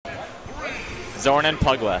Zorn and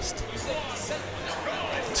PugWest.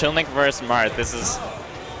 Toon Link versus Marth. This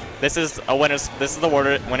is a winners. This is the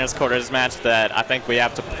winners quarters match that I think we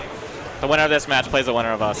have to. The winner of this match plays the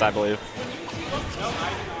winner of us, I believe.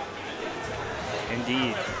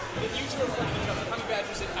 Indeed.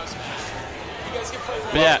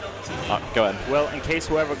 But yeah. Oh, go ahead. Well, in case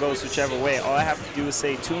whoever goes whichever way, all I have to do is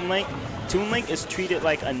say Toon Link. Toon Link is treated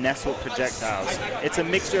like a Ness with projectiles. It's a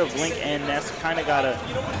mixture of Link and Ness. Kind of gotta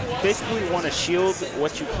basically want to shield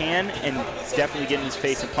what you can and definitely get in his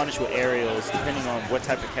face and punish with aerials, depending on what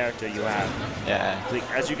type of character you have. Yeah. Like,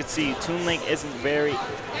 as you can see, Toon Link isn't very.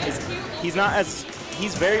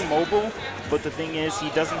 He's very mobile, but the thing is, he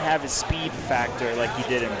doesn't have his speed factor like he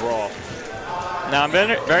did in Brawl. Now, I'm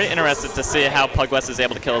very interested to see how PugWest is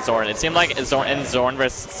able to kill Zorn. It seemed like in Zorn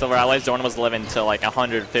versus Silver Alloy, Zorn was living to like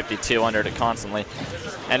 150, 200 constantly.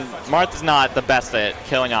 And Marth is not the best at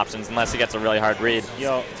killing options unless he gets a really hard read.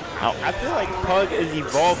 Yo, I feel like Pug is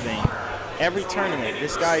evolving. Every tournament,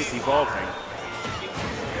 this guy is evolving.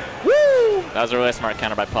 Woo! That was a really smart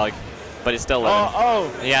counter by Pug, but he's still living.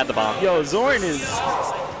 Oh. He had the bomb. Yo, Zorn is...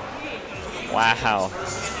 Wow.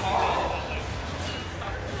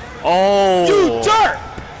 Oh! You dirt!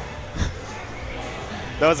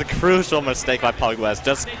 That was a crucial mistake by PugWest.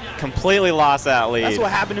 Just completely lost that lead. That's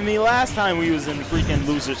what happened to me last time we was in the freaking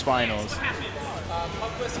losers finals.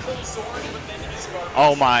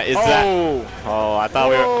 Oh my! Is that? Oh, I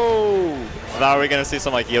thought Whoa. we were gonna see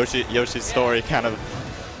some like Yoshi's story kind of.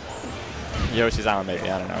 Yoshi's Island, maybe.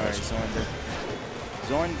 I don't know. Right,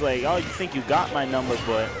 Zorn's like, oh, you think you got my number,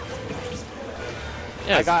 but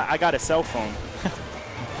yes. I got a cell phone.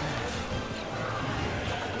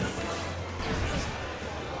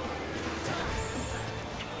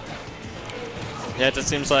 Yeah, it just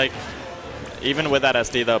seems like, even with that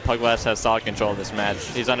SD though, PugWest has solid control of this match.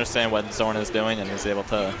 He's understanding what Zorn is doing and he's able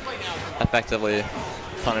to effectively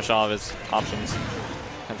punish all of his options.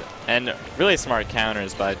 And really smart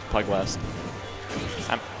counters by PugWest.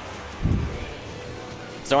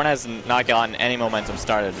 Zorn has not gotten any momentum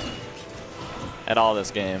started at all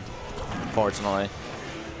this game, unfortunately.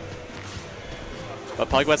 But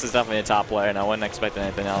PugWest is definitely a top player and I wouldn't expect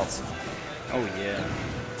anything else. Oh, yeah.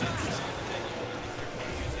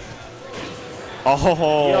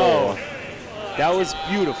 Oh, yo, that was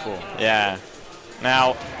beautiful. Yeah.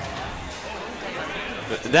 Now,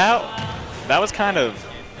 that was kind of,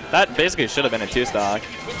 that basically should have been a 2-stock.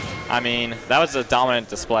 I mean, that was a dominant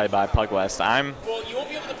display by PugWest.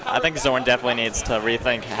 I think Zorn definitely needs to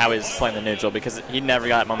rethink how he's playing the neutral because he never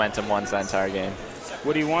got momentum once that entire game.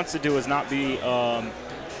 What he wants to do is not be,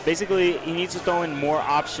 basically he needs to throw in more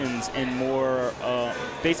options and more,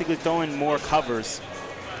 basically throw in more covers.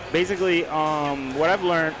 Basically, what I've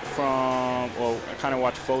learned from, well, I kind of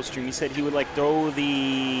watched Fo's stream, he said he would like throw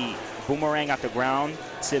the boomerang at the ground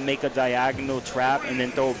to make a diagonal trap and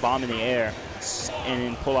then throw a bomb in the air and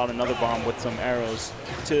then pull out another bomb with some arrows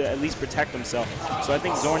to at least protect himself. So I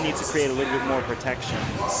think Zorn needs to create a little bit more protection.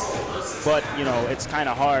 But, you know, it's kind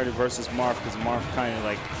of hard versus Marth because Marth kind of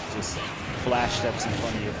like just flash steps in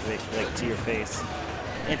front of your face, like to your face.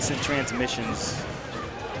 Instant transmissions.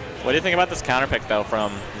 What do you think about this counter pick, though,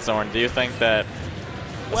 from Zorn? Do you think that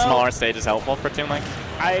a smaller stage is helpful for Toon Link?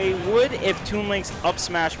 I would if Toon Link's up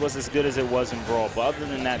smash was as good as it was in Brawl. But other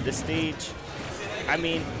than that, this stage, I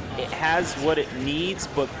mean, it has what it needs,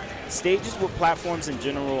 but stages with platforms in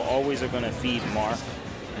general always are going to feed Marth.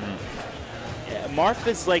 Yeah, Marth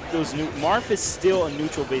is like those new. Marth is still a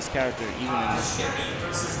neutral-based character, even in this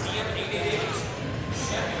game.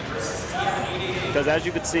 Because as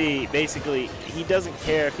you can see, basically, he doesn't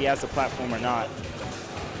care if he has the platform or not.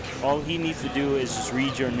 All he needs to do is just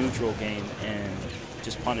read your neutral game and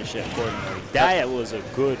just punish it accordingly. That was a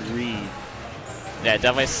good read. Yeah, it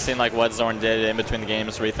definitely seemed like what Zorn did in between the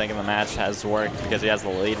games, rethinking the match, has worked because he has the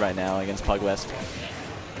lead right now against PugWest.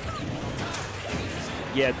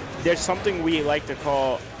 Yeah, there's something we like to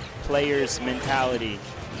call players' mentality.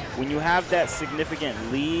 When you have that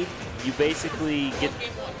significant lead, you basically get...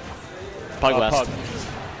 PugWest.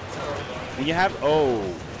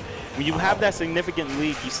 When you have that significant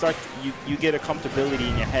lead, you get a comfortability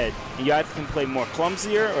in your head, and you either can play more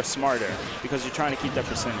clumsier or smarter because you're trying to keep that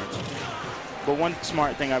percentage. But one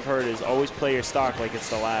smart thing I've heard is always play your stock like it's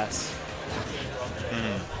the last,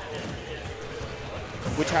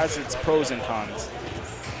 which has its pros and cons.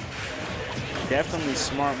 Definitely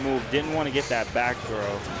smart move. Didn't want to get that back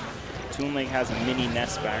throw. Toon Link has a mini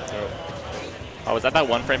Ness back throw. Oh, was that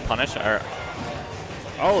one-frame punish? Or?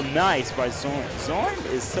 Oh, nice by Zorn. Zorn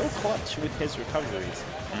is so clutch with his recoveries.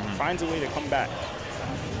 Finds a way to come back.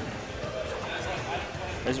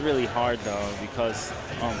 It's really hard though because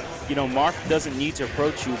you know, Marth doesn't need to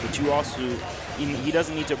approach you, but you also he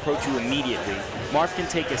doesn't need to approach you immediately. Marth can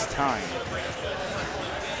take his time.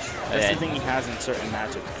 That's the thing he has in certain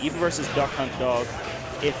matchups. Even versus Duck Hunt Dog,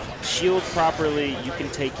 if shield properly, you can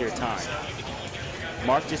take your time.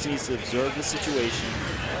 Marth just needs to observe the situation,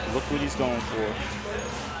 look what he's going for,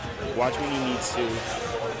 watch when he needs to,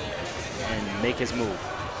 and make his move.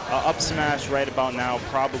 Up smash right about now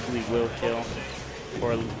probably will kill,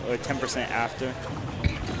 or 10% after.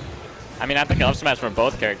 I mean, I think up smash from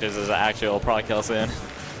both characters is actually will probably kill soon.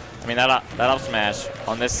 I mean, that up smash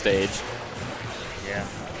on this stage. Yeah.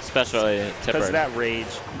 Especially Tipper. Because of that rage.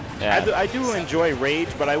 Yeah. I do enjoy rage,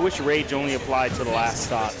 but I wish rage only applied to the last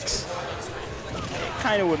stocks. It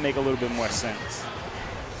kind of would make a little bit more sense.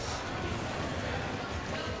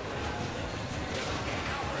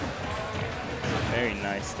 Very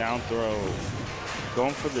nice. Down throw.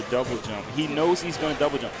 Going for the double jump. He knows he's going to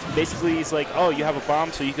double jump. Basically, he's like, oh, you have a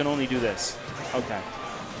bomb, so you can only do this. Okay.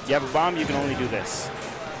 You have a bomb, you can only do this.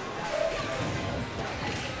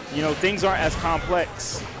 You know, things aren't as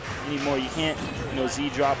complex anymore. You can't, you know, Z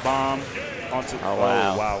drop bomb onto. Oh,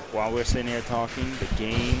 wow. Oh, wow. While we're sitting here talking, the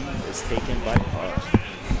game is taken by Marth.